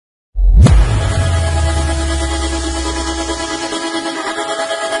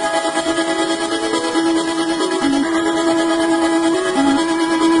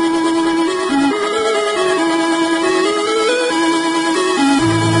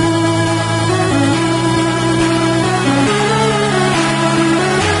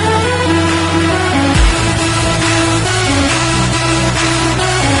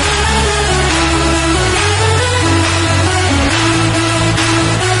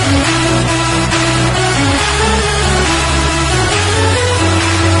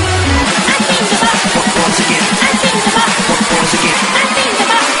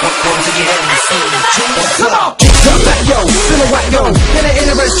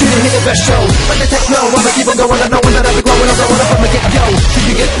the best show. Like the techno, I'ma keep on going. I know that I'll be growing. I'm growing up from a get-go. Do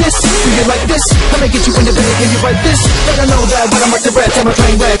you get this? Do you like this? I'ma get you independent. Can you write this? But I know that when I'm like the rest, I'm a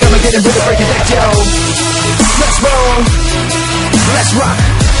train wreck. I'ma get in with a breaking deck, yo. Let's roll. Let's rock.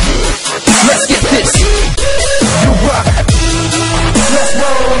 Let's get this. You rock. Let's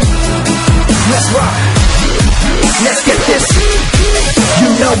roll. Let's rock. Let's get this. You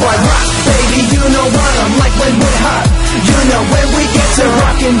know I rock, baby, you know what I'm like when we're hot. You know when we get to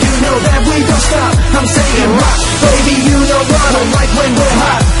rockin', you know that we don't stop. I'm saying rock, baby, you know what I'm like when we're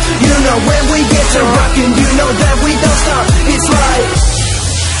hot. You know when we get to rockin', you know that we don't stop. It's like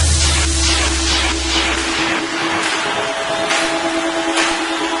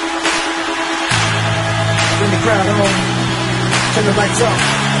bring the crowd on, turn the lights up,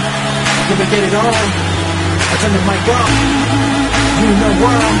 let me get it on. I turn the mic on. You know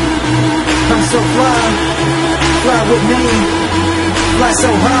why I'm so fly. Fly with me. Fly so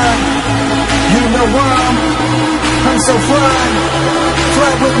high. You know why I'm so fly.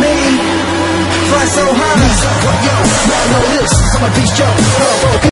 Fly with me. Fly so high. Yo, now know this. I'm a beast, yo.